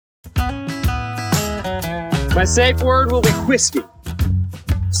My safe word will be whiskey.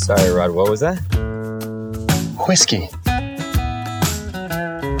 Sorry, Rod, what was that? Whiskey.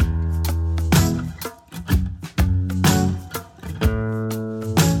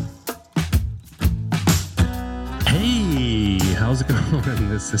 Hey, how's it going?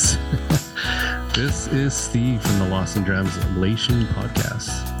 This is Steve from the Lost in Translation podcast,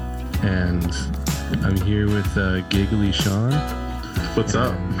 and I'm here with Giggly Sean. What's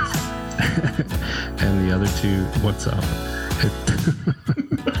up? And the other two, what's up?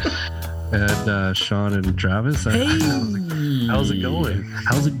 And Sean and Travis. Hey, how's it going?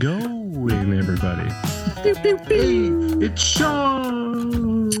 How's it going, everybody? Hey, it's Sean.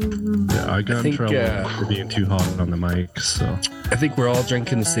 Yeah, I got in trouble for being too hot on the mic, so I think we're all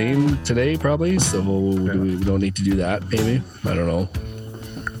drinking the same today, probably. So we don't need to do that. Maybe, I don't know.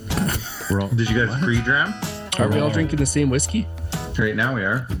 Did you guys pre-dram? Are we all drinking the same whiskey? Right now we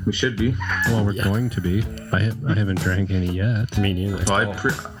are. We should be. well, we're going to be. I haven't drank any yet. Me neither. Well,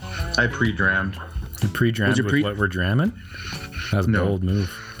 I pre-drammed. You pre-drammed Would you with what we're dramming? That was a No. bold move.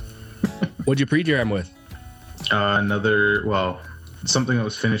 What'd you pre-dram with? Something that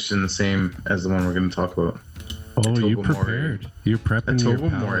was finished in the same as the one we're going to talk about. Oh, you Tobermory. prepared. You're prepping your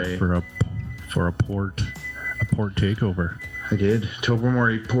Tobermory. palate for a port takeover. I did.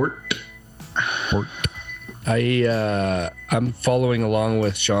 Tobermory port. Port. I'm following along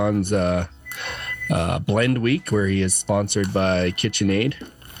with Sean's blend week, where he is sponsored by KitchenAid,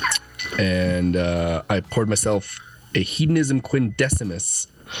 and I poured myself a Hedonism Quindecimus,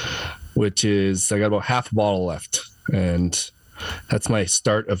 which is I got about half a bottle left, and that's my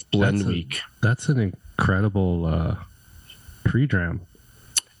start of blend week. That's an incredible pre-dram.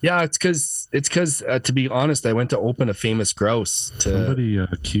 Yeah, it's because to be honest, I went to open a Famous Grouse. Somebody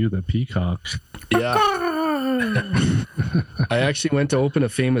cue the peacock. Yeah. I actually went to open a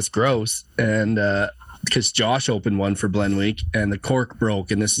Famous Grouse, and because Josh opened one for Blend Week, and the cork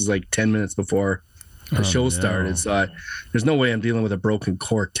broke, and this is like 10 minutes before the show started. So there's no way I'm dealing with a broken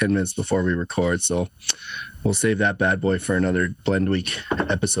cork 10 minutes before we record. So we'll save that bad boy for another Blend Week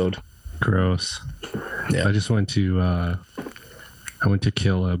episode. Gross. Yeah. I just went to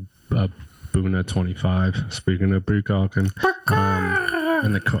kill a Boona 25. Speaking of peacocking,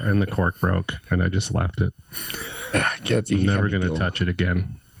 and the cork broke, and I just left it. I'm never going to touch it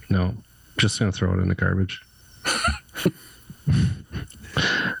again. No, just going to throw it in the garbage.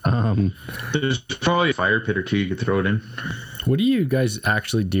 There's probably a fire pit or two you could throw it in. What do you guys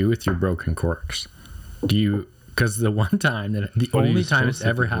actually do with your broken corks? Because the one time the What are you only time it's supposed to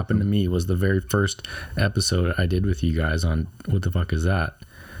ever do with happened to them? me was the very first episode I did with you guys on What the Fuck Is That?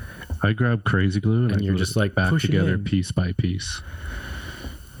 I grab crazy glue and you're glue just it like, back push it together in. piece by piece.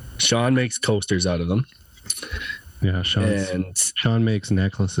 Sean makes coasters out of them. Yeah, And Sean makes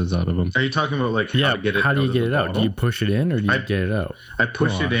necklaces out of them. Are you talking about like Yeah, how to get it how do out you of get the it out? Do bottle? you push it in or do you get it out? I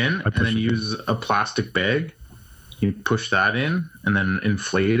push it in I push and then it in. use a plastic bag. You push that in and then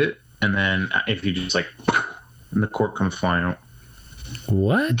inflate it. And then if you just like, and the cork comes flying out.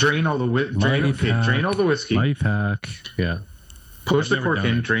 What? Drain all the drain all the whiskey. Life hack. Yeah. Push I've the never cork done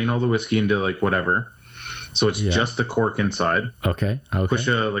in. it. Drain all the whiskey into like whatever. So it's Yeah. just the cork inside. Okay. Push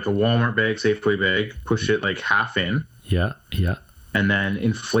a Walmart bag, Safeway bag. Push it like half in, Yeah. and then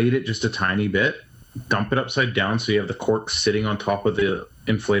inflate it just a tiny bit. Dump it upside down so you have the cork sitting on top of the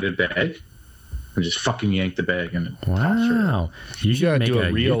inflated bag, and just fucking yank the bag and it pops right out. Wow. You should gotta make do a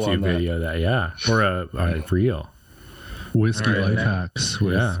a reel YouTube on that. video of that. Yeah. Or a reel. Whiskey All right, life then. hacks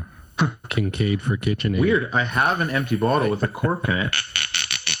with Yeah. Kincaid for KitchenAid. Weird. I have an empty bottle with a cork in it.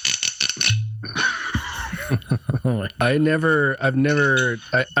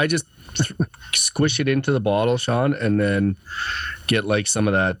 I just squish it into the bottle, Sean, and then get like some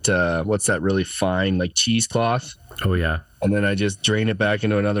of that, what's that really fine, like cheesecloth. Oh, yeah. And then I just drain it back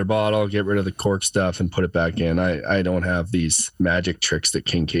into another bottle, get rid of the cork stuff and put it back in. I don't have these magic tricks that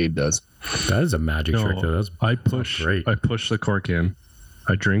Kincaid does. That is a magic trick, though. That's I push great. I push the cork in.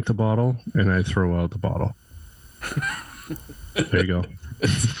 I drink the bottle and I throw out the bottle. There you go.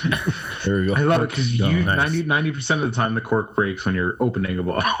 There we go. I love it because Oh, you nice. 90% of the time the cork breaks when you're opening a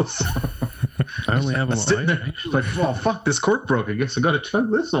bottle. So I only have sitting them. there like, oh fuck, this cork broke. I guess I gotta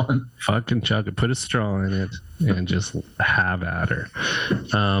chug this one. Fucking chug it. Put a straw in it and just have at her.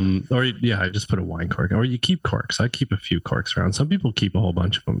 I just put a wine cork. Or you keep corks. I keep a few corks around. Some people keep a whole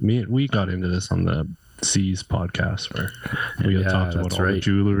bunch of them. We got into this on the C's podcast where we had talked about that's all the right.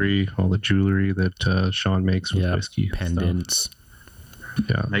 jewelry that Sean makes with whiskey and stuff. pendants.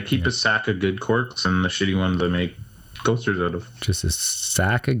 Yeah. I keep a sack of good corks and the shitty ones I make coasters out of. Just a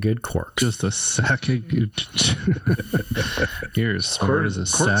sack of good corks. Just a sack of good. You're as smart as a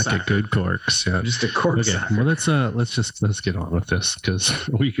Cork sack sack. of good corks. Yeah. Just a cork Okay. sack. Well, let's get on with this because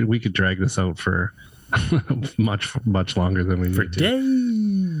we could drag this out for much longer than we for need to.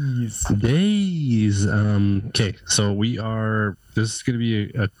 days. Okay, so this is going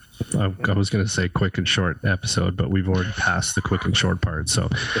to be I was going to say quick and short episode, but we've already passed the quick and short part. So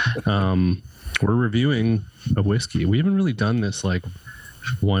we're reviewing a whiskey. We haven't really done this like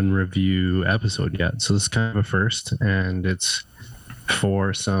one review episode yet. So this is kind of a first, and it's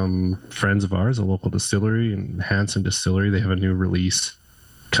for some friends of ours, a local distillery in Hanson Distillery. They have a new release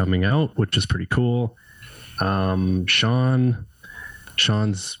coming out, which is pretty cool. Sean's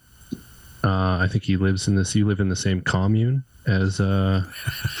I think he lives in this. You live in the same commune as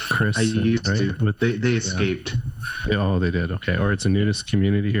Chris. I used right? to. They escaped. Oh, they did. Okay, or it's a nudist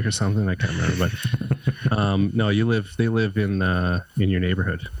community or something. I can't remember. But no, they live in your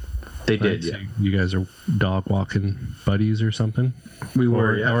neighborhood. They Right? did. So Yeah. you guys are dog walking buddies or something. We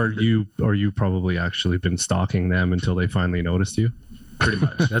were. Or Yeah. you probably actually been stalking them until they finally noticed you. Pretty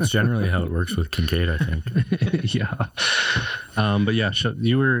much. That's generally how it works with Kincaid, I think. Yeah. But yeah,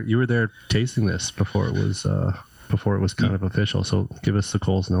 you were there tasting this before it was kind of official. So give us the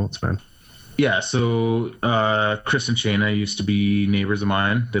Cole's notes, man. Yeah, so Chris and Shayna used to be neighbors of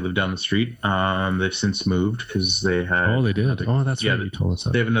mine. They live down the street. They've since moved because they had. Oh, they did. Oh, that's yeah, right. You told us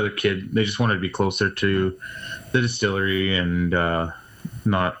that. They have another kid. They just wanted to be closer to the distillery and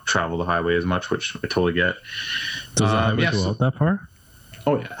not travel the highway as much, which I totally get. Does the highway yeah, go so- out that far?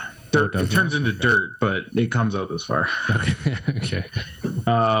 Oh yeah, dirt. does It turns into dirt, but it comes out this far. Okay.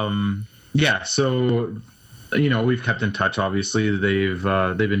 Yeah, so we've kept in touch. Obviously, they've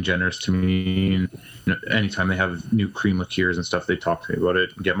been generous to me. And, anytime they have new cream liqueurs and stuff, they talk to me about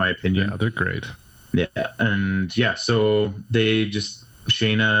it and get my opinion. Yeah, they're great. Yeah, and yeah, so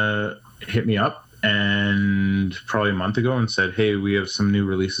Shayna hit me up and probably a month ago and said, "Hey, we have some new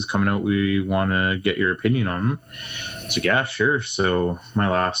releases coming out. We want to get your opinion on them." So yeah, sure. So my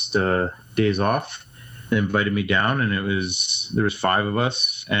last days off, they invited me down, and there was 5 of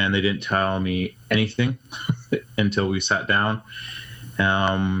us, and they didn't tell me anything until we sat down.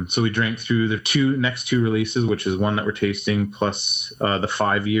 So we drank through the next two releases, which is one that we're tasting, plus the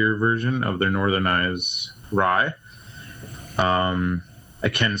 5-year version of their Northern Eyes rye. I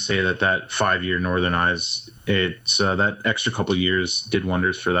can say that 5-year Northern Eyes, it's that extra couple years did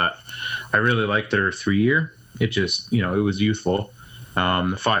wonders for that. I really liked their 3-year. It just, it was youthful.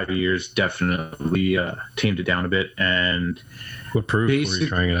 The 5 years definitely tamed it down a bit. And What proof were you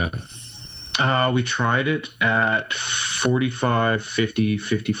trying it at? we tried it at 45, 50,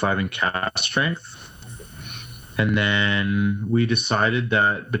 55 in cask strength. And then we decided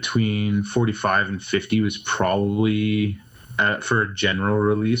that between 45 and 50 was probably, for a general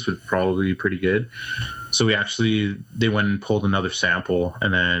release, would probably be pretty good. So they went and pulled another sample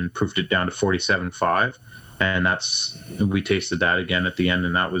and then proofed it down to 47.5. And we tasted that again at the end,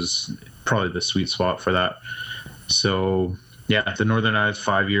 and that was probably the sweet spot for that. So yeah, the Northern Eyes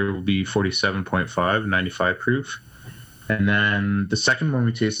 5-year will be 47.5, 95 proof. And then the second one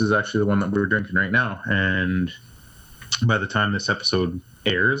we tasted is actually the one that we're drinking right now. And by the time this episode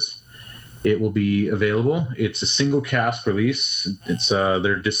airs, it will be available. It's a single cask release. It's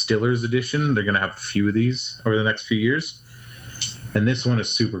their Distillers Edition. They're going to have a few of these over the next few years. And this one is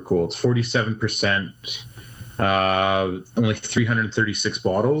super cool. It's 47%. Only 336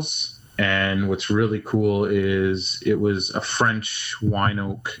 bottles, and what's really cool is it was a French wine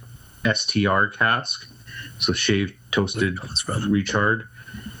oak STR cask, so shaved, toasted, recharred,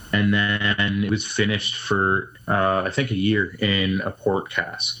 and then it was finished for I think a year in a port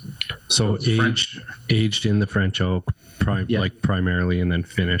cask. So aged in the French oak, primarily, and then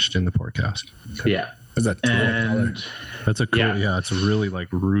finished in the port cask. Yeah, Is that color? and That's a cool. Yeah. Yeah, it's a really like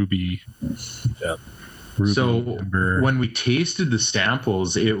ruby. Yeah. Ruby so amber. when we tasted the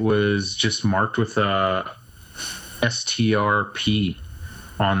samples, it was just marked with a STRP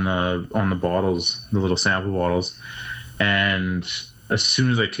on the bottles, the little sample bottles. And as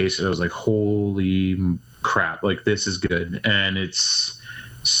soon as I tasted it, I was like, holy crap, like this is good. And it's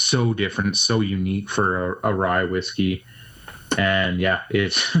so different, so unique for a rye whiskey. And yeah,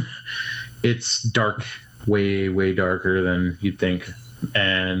 it's dark, way darker than you'd think.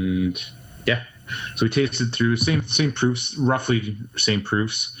 And yeah, so we tasted through same proofs, roughly same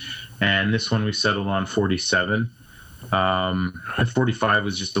proofs. And this one we settled on 47. 45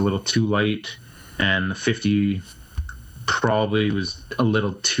 was just a little too light, and the 50 probably was a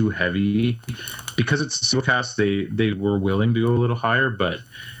little too heavy. Because it's a single cask, they were willing to go a little higher, but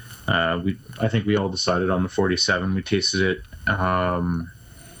I think we all decided on the 47. We tasted it, kind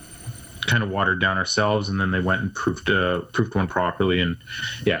of watered down ourselves, and then they went and proofed one properly, and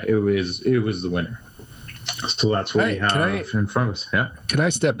yeah, it was the winner. So that's what we have in front of us. Yeah. Can I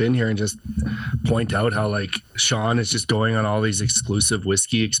step in here and just point out how like Sean is just going on all these exclusive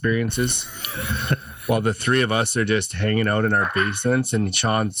whiskey experiences while the three of us are just hanging out in our basements, and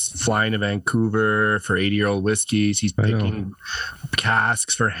Sean's flying to Vancouver for 80-year-old whiskeys. He's picking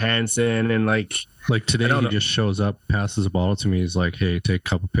casks for Hansen, and like today he just shows up, passes a bottle to me. He's like, "Hey, take a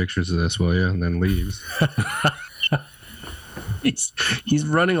couple pictures of this, will you?" And then leaves. He's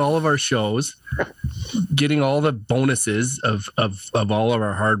running all of our shows, getting all the bonuses of all of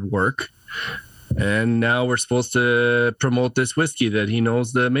our hard work, and now we're supposed to promote this whiskey that he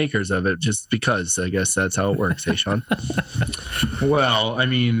knows the makers of it just because. I guess that's how it works, hey Sean? Well, I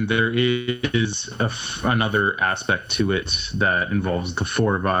mean, there is another aspect to it that involves the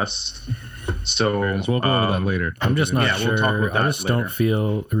four of us. So we'll go over that later. I'm just not sure. We'll talk about that I just later. don't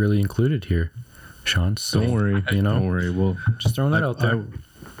feel really included here, Sean. So, don't worry. Don't worry. We'll just throwing that out there.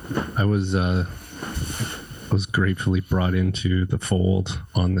 I was gratefully brought into the fold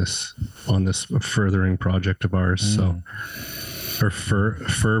on this furthering project of ours. So, or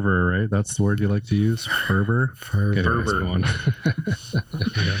fervor, right? That's the word you like to use. Fervor. Fervor. Go on.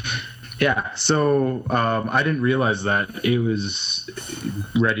 Yeah. So I didn't realize that it was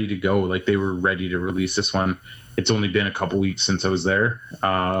ready to go. Like they were ready to release this one. It's only been a couple weeks since I was there.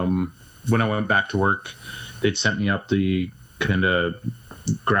 When I went back to work, they'd sent me up the kind of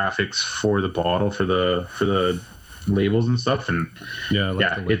graphics for the bottle for the labels and stuff, and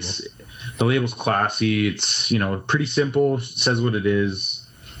the label's classy. It's pretty simple. It says what it is.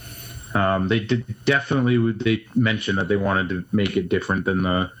 They mentioned that they wanted to make it different than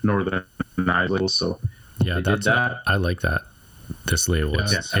the Northern Eyes label. So yeah, I like that. This label,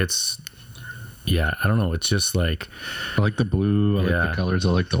 it's I don't know. It's just like I like the blue. I like the colors.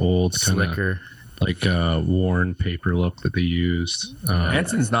 I like the old slicker, like worn paper look that they used.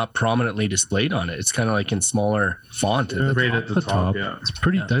 Hansen's not prominently displayed on it. It's kind of like in smaller font at the top. Yeah, it's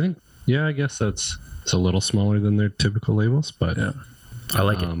pretty. Yeah. I think. Yeah, I guess it's a little smaller than their typical labels, but yeah. I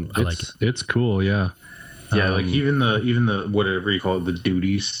like it. I like it. It's cool. Yeah. Yeah, like even the whatever you call it, the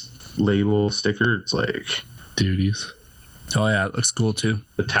duties label sticker. It's like duties. Oh yeah, it looks cool too.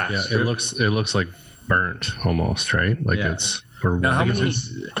 The tax. Yeah, it looks like burnt almost, right? Like it's. Now,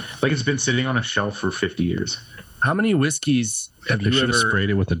 it's been sitting on a shelf for 50 years. How many whiskeys have you ever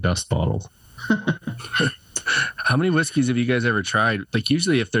sprayed it with a dust bottle? How many whiskeys have you guys ever tried? Like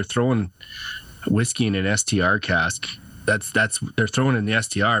usually, if they're throwing whiskey in an STR cask, that's they're throwing in the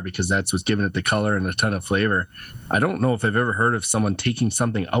STR because that's what's giving it the color and a ton of flavor. I don't know if I've ever heard of someone taking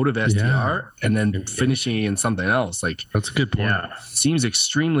something out of STR and then finishing in something else. Like that's a good point. Yeah, seems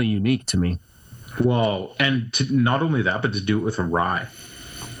extremely unique to me. Well, and not only that, but to do it with a rye.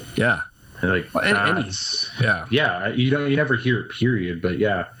 Yeah, like you never hear it, period. But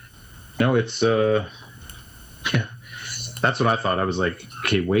no, it's that's what I thought. I was like,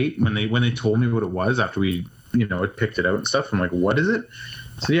 okay, wait. When they told me what it was after we it picked it out and stuff, I'm like, what is it?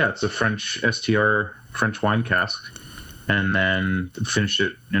 So it's a French STR French wine cask, and then finished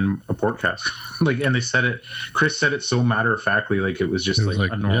it in a port cask. And they said it. Chris said it so matter of factly, like it was just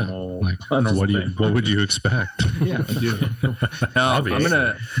a normal. What would you expect? Yeah, I do. Now,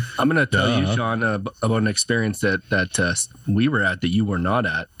 I'm gonna tell you, Sean, about an experience that we were at that you were not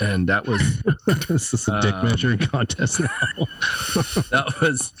at, and that was this is a dick measuring contest now. That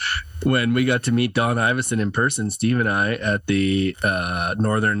was when we got to meet Don Iveson in person, Steve and I, at the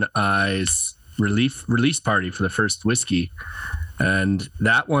Northern Eyes release party for the first whiskey, and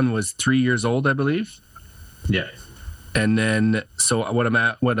that one was 3 years old, I believe. Yeah. And then, so what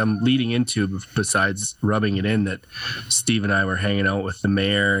I'm leading into, besides rubbing it in, that Steve and I were hanging out with the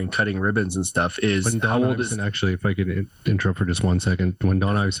mayor and cutting ribbons and stuff, is when Don Iveson, actually, if I could interrupt for just 1 second, when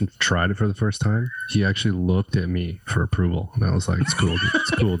Don Iveson tried it for the first time, he actually looked at me for approval, and I was like, "It's cool, dude.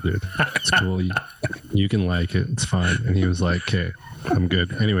 It's cool, dude. It's cool. You can like it. It's fine." And he was like, "Okay, I'm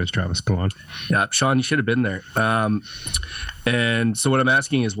good." Anyways, Travis, go on. Yeah, Sean, you should have been there. And so what I'm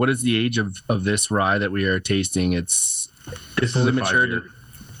asking is, what is the age of this rye that we are tasting? This is fully matured.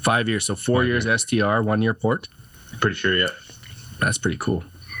 5 years. So 4 years STR, 1 year port. Pretty sure, yeah. That's pretty cool.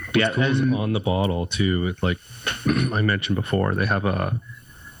 What's cool is on the bottle too. It's like I mentioned before, they have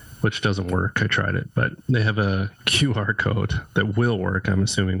which doesn't work. I tried it, but they have a QR code that will work, I'm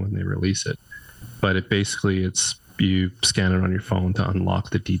assuming, when they release it. But it's you scan it on your phone to unlock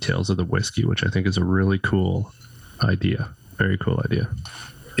the details of the whiskey, which I think is a really cool idea. Very cool idea.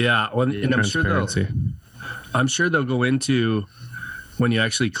 Yeah, well, and I'm sure they'll go into when you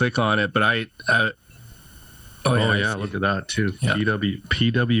actually click on it. But Oh yeah, look at that too. Yeah.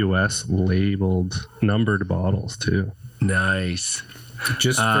 PWS labeled numbered bottles too. Nice.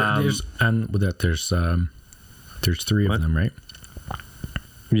 Just there's 3 of them, right?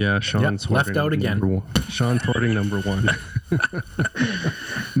 Yeah, Sean's left out again. Sean's hoarding number 1.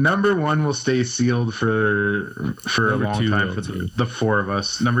 Number 1 will stay sealed for a Number long 2 time will for too. the 4 of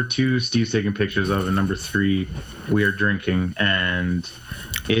us. Number 2, Steve's taking pictures of, and number 3, we are drinking, and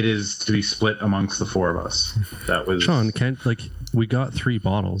it is to be split amongst the 4 of us. That was Sean, we got 3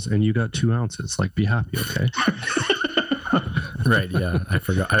 bottles and you got 2 ounces. Like, be happy, okay? Right, yeah. I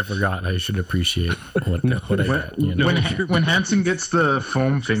forgot. I should appreciate what I get. You know? when Hanson gets the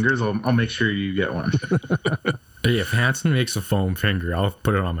foam fingers, I'll make sure you get one. Hey, if Hanson makes a foam finger, I'll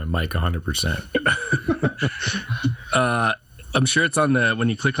put it on my mic 100%. I'm sure it's on when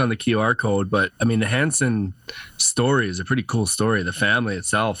you click on the QR code, but I mean, the Hanson story is a pretty cool story. The family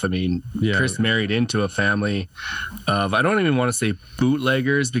itself, I mean, Chris married into a family of, I don't even want to say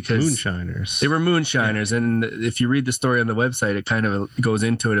bootleggers, because Moonshiners. They were moonshiners. Yeah. And if you read the story on the website, it kind of goes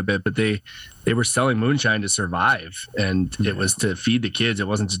into it a bit, but they were selling moonshine to survive, and it was to feed the kids. It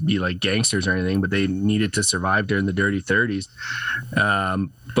wasn't to be like gangsters or anything, but they needed to survive during the dirty 30s.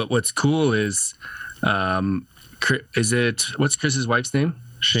 But what's cool is, what's Chris's wife's name?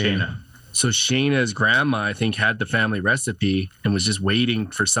 Shayna. So Shayna's grandma, I think, had the family recipe and was just waiting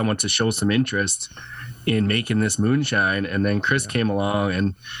for someone to show some interest in making this moonshine. And then Chris came along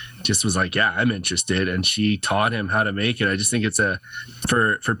and just was like, yeah, I'm interested. And she taught him how to make it. I just think it's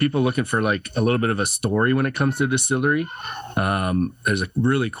for people looking for like a little bit of a story when it comes to distillery. There's a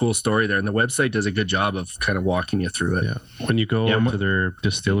really cool story there, and the website does a good job of kind of walking you through it. Yeah. When you go to their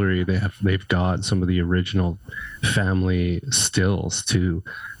distillery, they've got some of the original family stills too.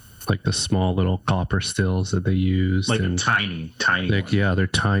 Like the small little copper stills that they used, like tiny ones. Yeah, they're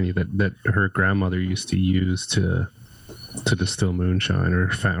tiny that her grandmother used to use to distill moonshine, or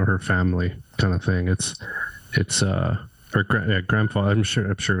her family kind of thing. It's her grandfather. I'm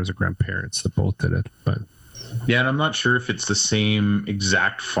sure it was her grandparents that both did it, but yeah, and I'm not sure if it's the same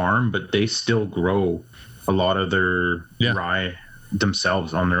exact farm, but they still grow a lot of their rye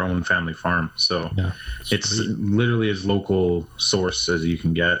themselves on their own family farm. So it's literally as local source as you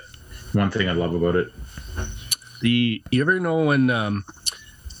can get. One thing I love about it. You ever know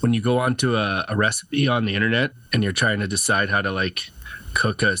when you go onto a recipe on the internet and you're trying to decide how to like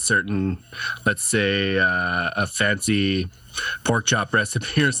cook a certain, let's say a fancy pork chop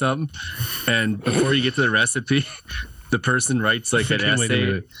recipe or something, and before you get to the recipe, the person writes like an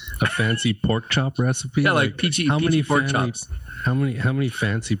essay. A fancy pork chop recipe? Yeah, like peachy pork chops. How many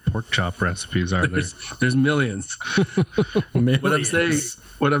fancy pork chop recipes are there? There's millions.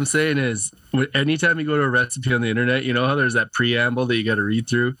 What I'm saying is, anytime you go to a recipe on the internet, you know how there's that preamble that you got to read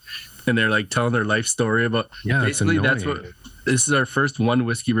through, and they're like telling their life story about. Yeah, basically that's what. This is our first one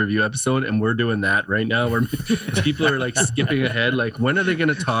whiskey review episode, and we're doing that right now. Where people are like skipping ahead, like when are they going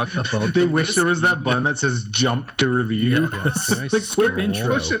to talk about? They wish there was that button that says "jump to review." Like quick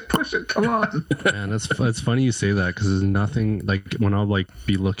intro, push it, come on. Man, it's funny you say that, because there's nothing like when I'll like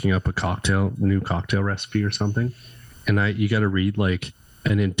be looking up a new cocktail recipe or something, and you got to read like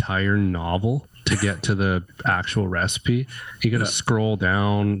an entire novel to get to the actual recipe. You got to scroll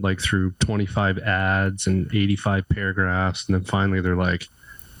down like through 25 ads and 85 paragraphs, and then finally they're like,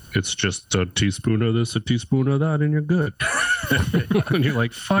 it's just a teaspoon of this, a teaspoon of that, and you're good. And you're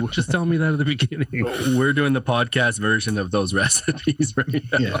like, fuck, just tell me that at the beginning. We're doing the podcast version of those recipes right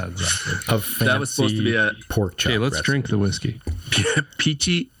now. Yeah, exactly. That was supposed to be a pork chop. Okay, let's drink the whiskey.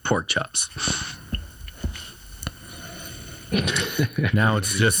 Peachy pork chops. Now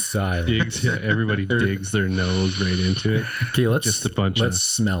it's just silent. Everybody digs their nose right into it. Okay, let's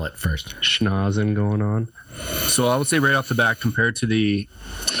smell it first. Schnozzing going on. So I would say right off the bat, compared to the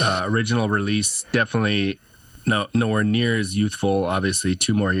original release, definitely nowhere near as youthful. Obviously,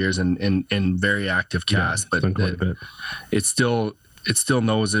 2 more years and very active cast, but quite a bit. It still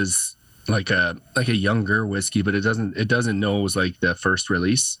noses like a younger whiskey, but it doesn't nose like the first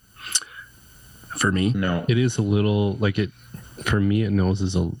release. For me, no, it is a little like it. For me, it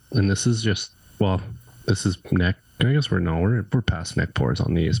noses and this is just this is neck. I guess we're past neck pours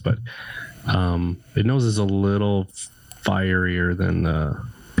on these, but it noses a little fierier than the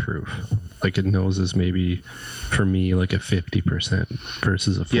proof. Like it noses maybe for me like a 50%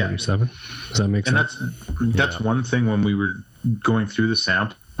 versus a 47. Does that make sense? And that's one thing when we were going through the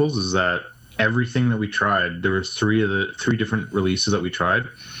samples is that everything that we tried, there was 3 different releases that we tried,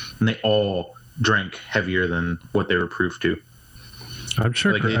 and they all drank heavier than what they were proof to. I'm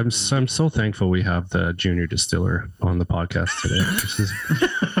sure. Like I'm so thankful we have the junior distiller on the podcast today. This is...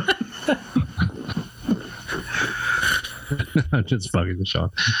 I'm just fucking with Sean.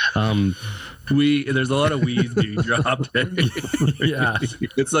 There's a lot of weed being dropped. Yeah,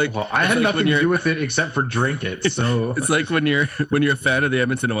 it's like, well, I had like nothing to do with it except for drink it. So it's like when you're a fan of the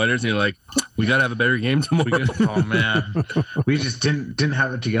Edmonton Oilers and you're like, we gotta have a better game tomorrow. Oh man, we just didn't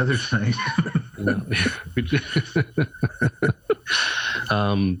have it together tonight.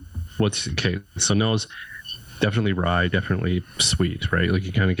 What's okay? So nose, definitely rye, definitely sweet, right? Like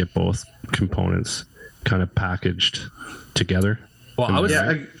you kind of get both components kind of packaged together. Well, I was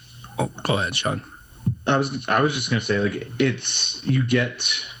go ahead, Sean. I was just gonna say, like, it's, you get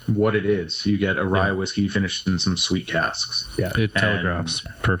what it is. You get a rye whiskey finished in some sweet casks. Yeah, it telegraphs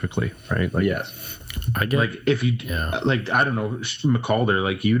perfectly, right? Like, yes. I get, like, if you like, I don't know, McCalder,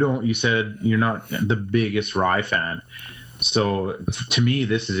 like, you said you're not the biggest rye fan, so to me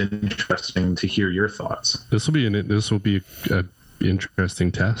this is interesting to hear your thoughts. This will be a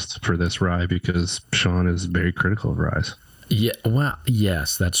interesting test for this rye because Sean is very critical of ryes. yeah, well,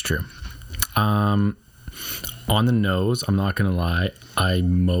 yes, that's true. On the nose, I'm not gonna lie, I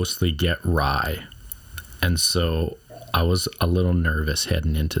mostly get rye, and so I was a little nervous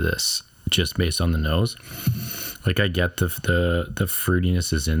heading into this just based on the nose. Like, I get the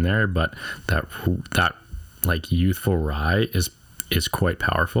fruitiness is in there, but that like youthful rye is quite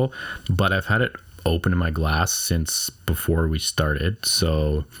powerful. But I've had it open in my glass since before we started,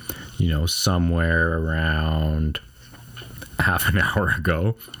 so somewhere around half an hour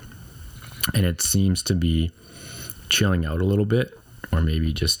ago, and it seems to be chilling out a little bit, or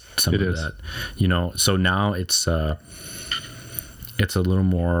maybe just some of that, so now it's a little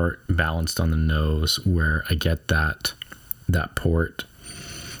more balanced on the nose, where I get that port.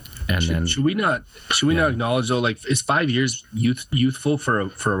 And should we not acknowledge though, like, is 5 years youthful for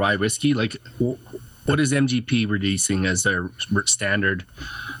a rye whiskey? Like, what is MGP releasing as their standard?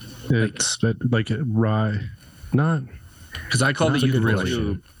 It's like rye, not because I call it youthful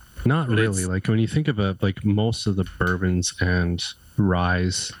really. Not really. Like, when you think of like most of the bourbons and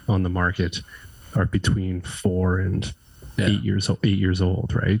ryes on the market are between 4 and 8 years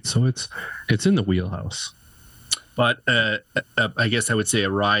old, right? So it's in the wheelhouse. But I guess I would say a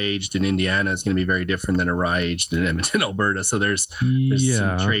rye aged in Indiana is going to be very different than a rye aged in Edmonton, Alberta. So there's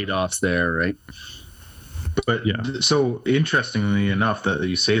some trade-offs there, right? But so interestingly enough that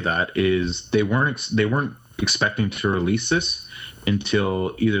you say that, is they weren't expecting to release this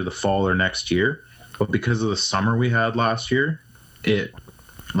until either the fall or next year, but because of the summer we had last year, it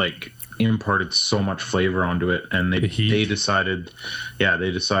like imparted so much flavor onto it, and they decided that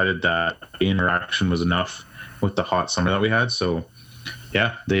the interaction was enough with the hot summer that we had. So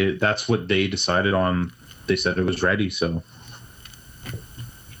that's what they decided on. They said it was ready. So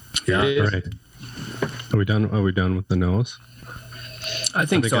right. Are we done with the nose? I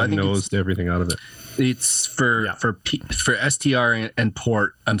think so. I think nosed everything out of it. It's for STR and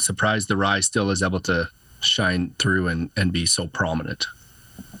port. I'm surprised the rye still is able to shine through and be so prominent.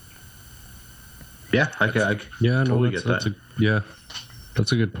 Yeah, I totally get that.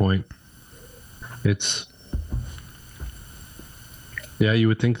 That's a good point. You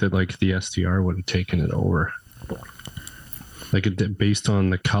would think that like the STR would have taken it over. Like, based on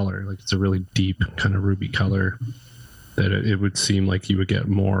the color, like it's a really deep kind of ruby color, that it would seem like you would get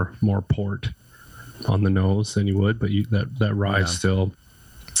more port on the nose than you would, but that rye the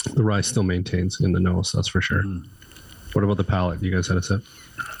rye still maintains in the nose, that's for sure. What about the palate? You guys had a sip?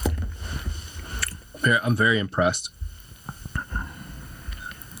 I'm very impressed.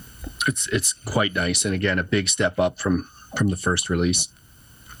 It's quite nice, and again, a big step up from the first release.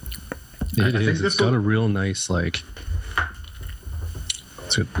 It is. It's got a real nice like.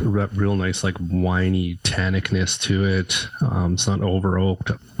 It's a real nice like winey tannicness to it. It's not over oaked,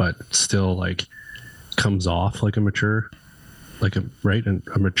 but still like comes off like a mature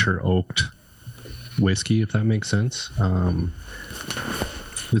oaked whiskey, if that makes sense.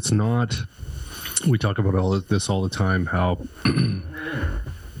 It's not. We talk about all of this all the time, how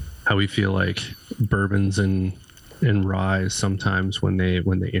we feel like bourbons and rye sometimes when they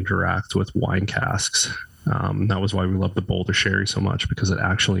interact with wine casks. That was why we love the Boulder Sherry so much, because it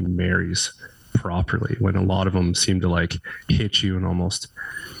actually marries properly, when a lot of them seem to like hit you in almost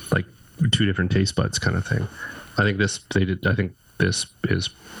like two different taste buds kind of thing. I think this is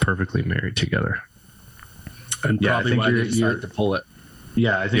perfectly married together. And probably why they decided to pull it.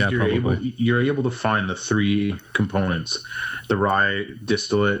 Yeah, I think you're able to find the three components: the rye,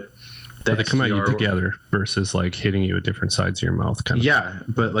 distillate. But they come at you together versus like hitting you at different sides of your mouth, kind of. Yeah,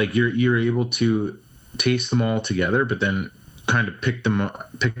 but like you're able to taste them all together, but then kind of pick them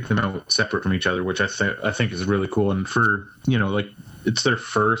out separate from each other, which I think is really cool. And for, like, it's their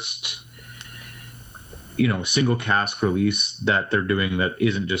first, single cask release that they're doing that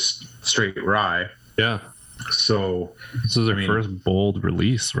isn't just straight rye. Yeah. So this is their first bold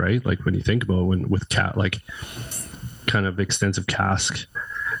release, right? Like when you think about with kind of extensive cask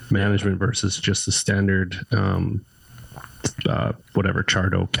management versus just the standard whatever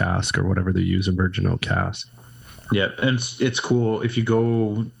charred oak cask or whatever they use in virgin oak cask. Yeah, and it's cool if you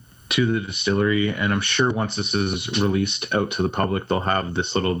go to the distillery, and I'm sure once this is released out to the public, they'll have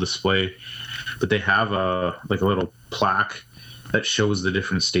this little display, but they have a little plaque that shows the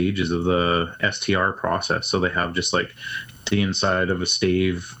different stages of the STR process. So they have just like the inside of a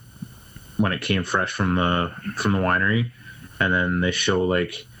stave when it came fresh from the winery, and then they show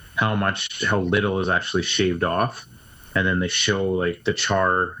like how little is actually shaved off, and then they show like the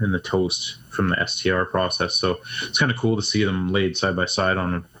char and the toast from the STR process. So it's kind of cool to see them laid side by side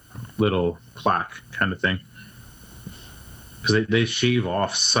on a little plaque kind of thing, because they shave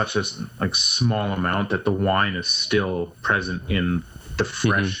off such a small amount that the wine is still present in the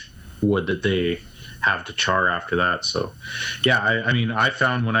fresh wood that they have to char after that. So yeah, I mean I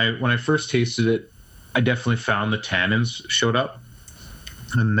found when I first tasted it, I definitely found the tannins showed up,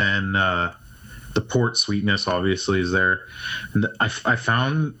 and then the port sweetness obviously is there, and I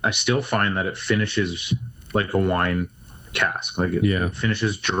still find that it finishes like a wine cask. Like it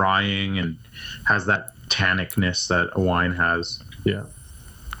finishes drying and has that tannicness that a wine has. Yeah.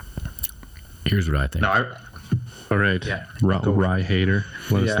 Here's what I think. All right. Yeah. Rye hater.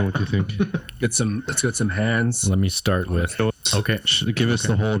 Let us know what you think. Let's get some hands. Let me start with. Okay. Give us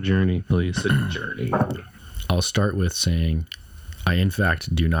the whole journey, please. The journey. I'll start with saying, I in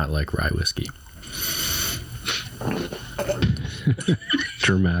fact do not like rye whiskey.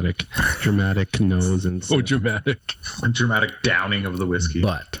 dramatic nose and dramatic downing of the whiskey.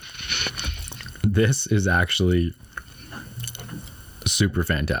 But this is actually super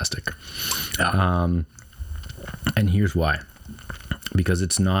fantastic. And here's why. Because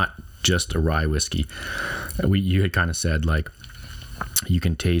it's not just a rye whiskey. You had kind of said like you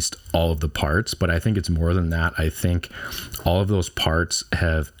can taste all of the parts, but I think it's more than that. I think all of those parts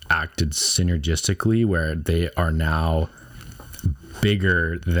have acted synergistically where they are now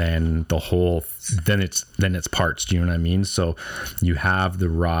bigger than the whole than its parts. Do you know what I mean? So you have the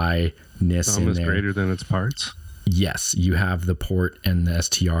rye-ness in there. Greater than its parts. Yes, you have the port and the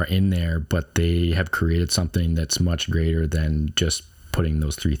STR in there, but they have created something that's much greater than just putting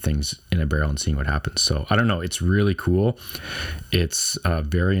those three things in a barrel and seeing what happens. So I don't know. It's really cool. It's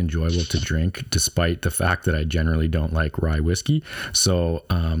very enjoyable to drink, despite the fact that I generally don't like rye whiskey. So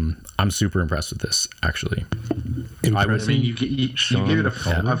I'm super impressed with this, actually. You gave it a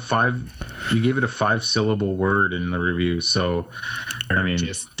 5. You gave it a 5-syllable word in the review. So I mean,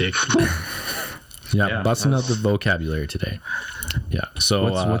 just dick. Yeah, busting out the vocabulary today. Yeah.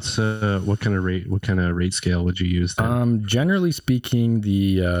 So what kind of rate scale would you use then? Generally speaking,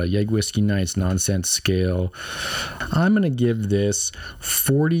 the Yeg Whiskey Nights Nonsense scale, I'm going to give this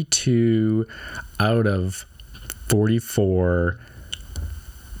 42 out of 44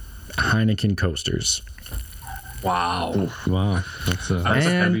 Heineken coasters. Wow. That's a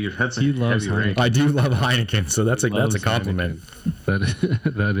heavy Heineken. I do love Heineken, so that's a compliment.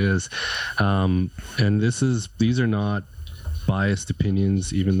 That is. And these are not biased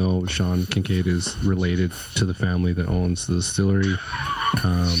opinions, even though Sean Kincaid is related to the family that owns the distillery.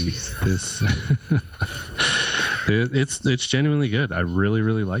 It's genuinely good. I really,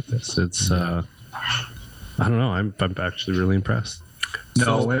 really like this. It's I don't know. I'm actually really impressed.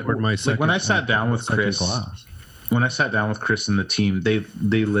 When I sat down with Chris, and the team,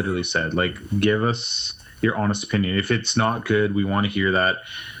 they literally said, like, give us your honest opinion. If it's not good, we want to hear that.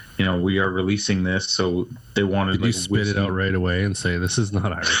 We are releasing this, so they wanted. Did you spit it out right away and say, "This is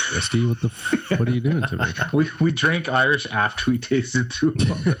not Irish whiskey"? What are you doing to me? We drank Irish after we tasted 2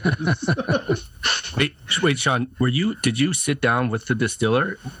 others. Wait, Sean, did you sit down with the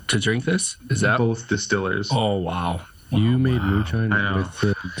distiller to drink this? Is that both distillers? Oh wow! You made moonshine with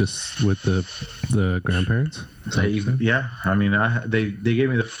the grandparents? Yeah, I mean, they gave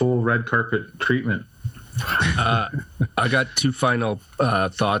me the full red carpet treatment. I got 2 final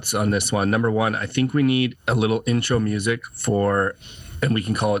thoughts on this one. Number 1, I think we need a little intro music and we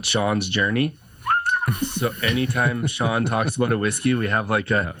can call it Sean's Journey. So anytime Sean talks about a whiskey, we have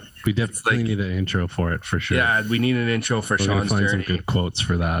like a We definitely need an intro for it for sure. Yeah, we need an intro for We're gonna Sean's find journey. some good quotes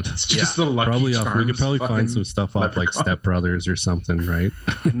for that. It's just the Lucky Probably Charms. we could probably find fucking some stuff off like leprechaun. Step Brothers or something, right?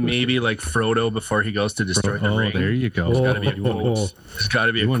 Maybe like Frodo before he goes to destroy the ring. There you go. There's got to be a You wanna- quote. There's got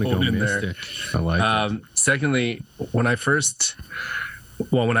to be a You want to quote go in there. mystic? I like it. Secondly, when I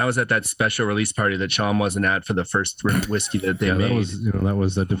was at that special release party that Sean wasn't at for the first whiskey that they Yeah, made. that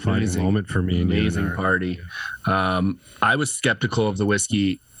was a defining Amazing. moment for me. And you Amazing and our- party. I was skeptical of the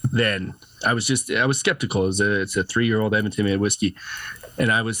whiskey then. I was skeptical. It's a 3-year-old Edmonton made whiskey,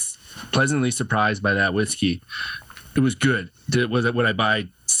 and I was pleasantly surprised by that whiskey. It was good. Would I buy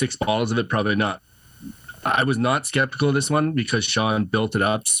 6 bottles of it? Probably not. I was not skeptical of this one because Sean built it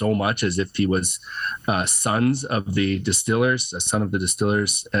up so much as if he was son of the distillers,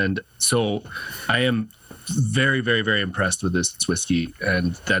 and so I am very, very, very impressed with this whiskey,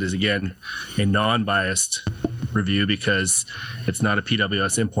 and that is again a non-biased review because it's not a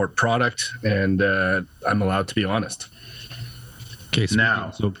PWS import product, and I'm allowed to be honest. Okay,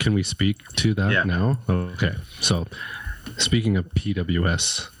 Now. so can we speak to that Yeah. now? Okay, so speaking of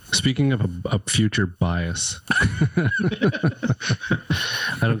PWS, speaking of a future bias,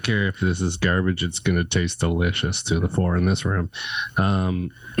 I don't care if this is garbage; it's going to taste delicious to the 4 in this room.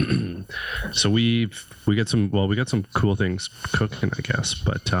 So we got some cool things cooking, I guess,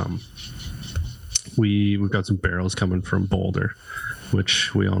 but we've got some barrels coming from Boulder,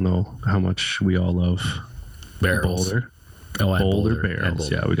 which we all know how much we all love. Barrels. Boulder. Oh, and Boulder Boulder. barrels. And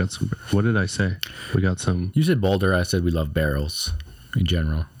Boulder. Yeah, we got some. What did I say? We got some. You said Boulder. I said we love barrels in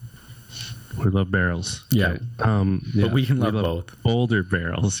general. We love barrels. Yeah. Yeah, But we can love both. Boulder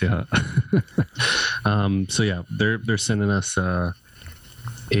barrels. Yeah. So yeah, they're sending us a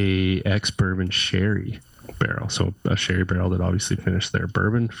ex-bourbon sherry barrel. So a sherry barrel that obviously finished their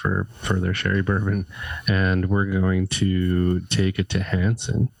bourbon for their sherry bourbon, and we're going to take it to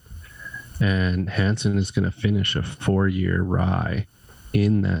Hansen. And Hansen is going to finish a 4-year rye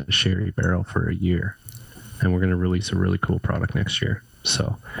in that sherry barrel for a year. And we're going to release a really cool product next year.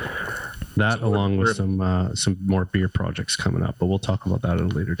 So that along with some more beer projects coming up, but we'll talk about that at a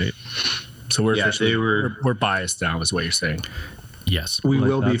later date. So we're Yeah, officially, they were- we're biased now, is what you're saying. Yes. We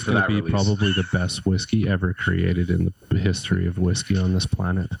will be That's for gonna that be release. probably the best whiskey ever created in the history of whiskey on this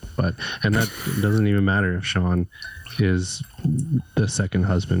planet. And that doesn't even matter if Sean is the second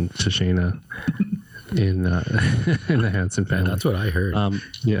husband to Shayna in the Hansen And family. that's what I heard.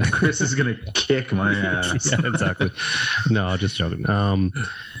 Yeah. Chris is gonna kick my ass. Yeah, exactly. No, just joking.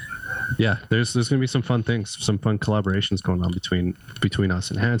 Yeah, there's going to be some fun things, some fun collaborations going on between us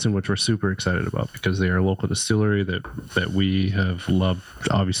and Hansen, which we're super excited about because they are a local distillery that we have loved,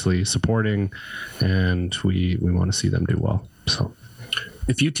 obviously supporting, and we want to see them do well. So,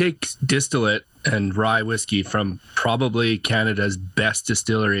 If you take distillate and rye whiskey from probably Canada's best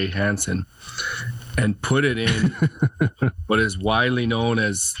distillery, Hansen, and put it in what is widely known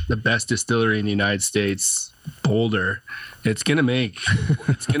as the best distillery in the United States, Boulder, it's gonna make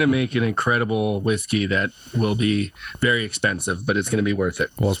an incredible whiskey that will be very expensive, but it's gonna be worth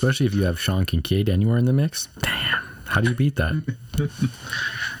it. Well, especially if you have Sean Kincaid anywhere in the mix. Damn. How do you beat that?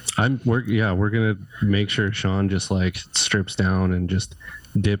 we're gonna make sure Sean just like strips down and just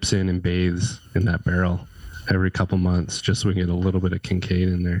dips in and bathes in that barrel every couple months, just so we get a little bit of Kincaid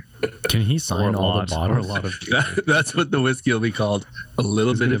in there. Can he sign all the or a bottles? lot of That's what the whiskey will be called. A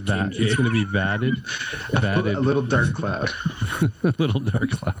little bit of it's Kincaid. going to be vatted, A little dark cloud. a little dark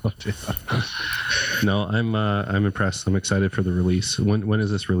cloud. Yeah. No, I'm impressed. I'm excited for the release. When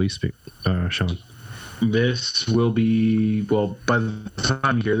is this release, Sean? This will be, well, by the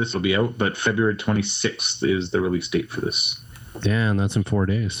time you hear this, will be out, but February 26th is the release date for this. Damn, that's in 4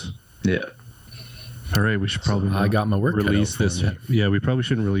 days. Yeah. All right, we should probably I got my work cut release out for this. me. Yeah, we probably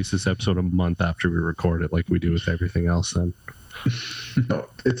shouldn't release this episode a month after we record it, like we do with everything else. Then No,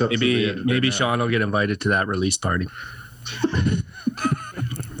 it's up to the editor Maybe now. Sean will get invited to that release party.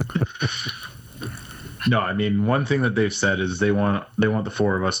 No, I mean, one thing that they've said is they want the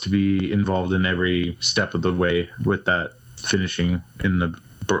 4 of us to be involved in every step of the way with that finishing in the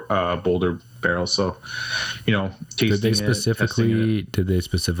Boulder barrel. So, tasting Did they it, testing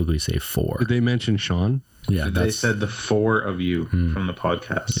specifically say 4? did they mention Sean? Yeah, it. They said the 4 of you from the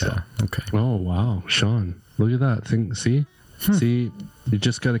podcast. So. yeah. Okay. Oh wow, Sean! Look at that thing. See, you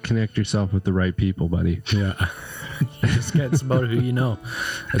just got to connect yourself with the right people, buddy. Yeah. It's about who you know.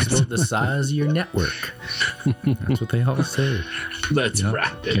 It's about the size of your network. That's what they all say. Let's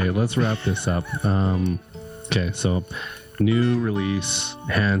wrap it. Okay, let's wrap this up. Okay, so new release,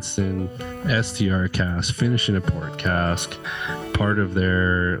 Hansen, STR cask, finishing a port cask, part of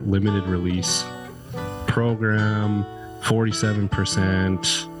their limited release program,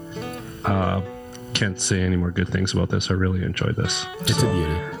 47%. Can't say any more good things about this. I really enjoyed this. It's a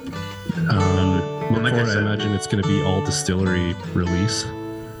beauty. Look like I forward, I said- imagine it's going to be all distillery release.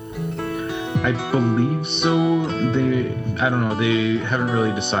 I believe so. I don't know. They haven't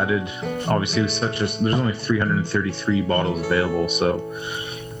really decided. Obviously, there's only 333 bottles available. So,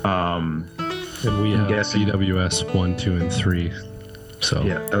 And we have guessing- BWS 1, 2, and 3. So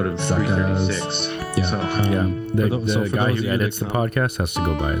yeah, out of Suck 336. Yeah. So, Yeah, the, for the for guy those who of you edits that the come- podcast has to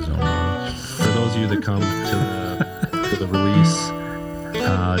go buy his own bottles. For those of you that come to the release,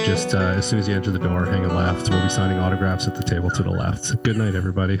 just as soon as you enter the door, hang a left. We'll be signing autographs at the table to the left. Good night,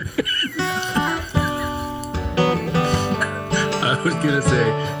 everybody. I was gonna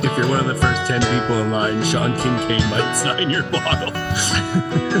say, if you're one of the first 10 people in line, Sean Kincaid might sign your bottle.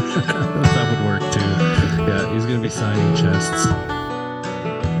 That would work too. Yeah, he's gonna be signing chests.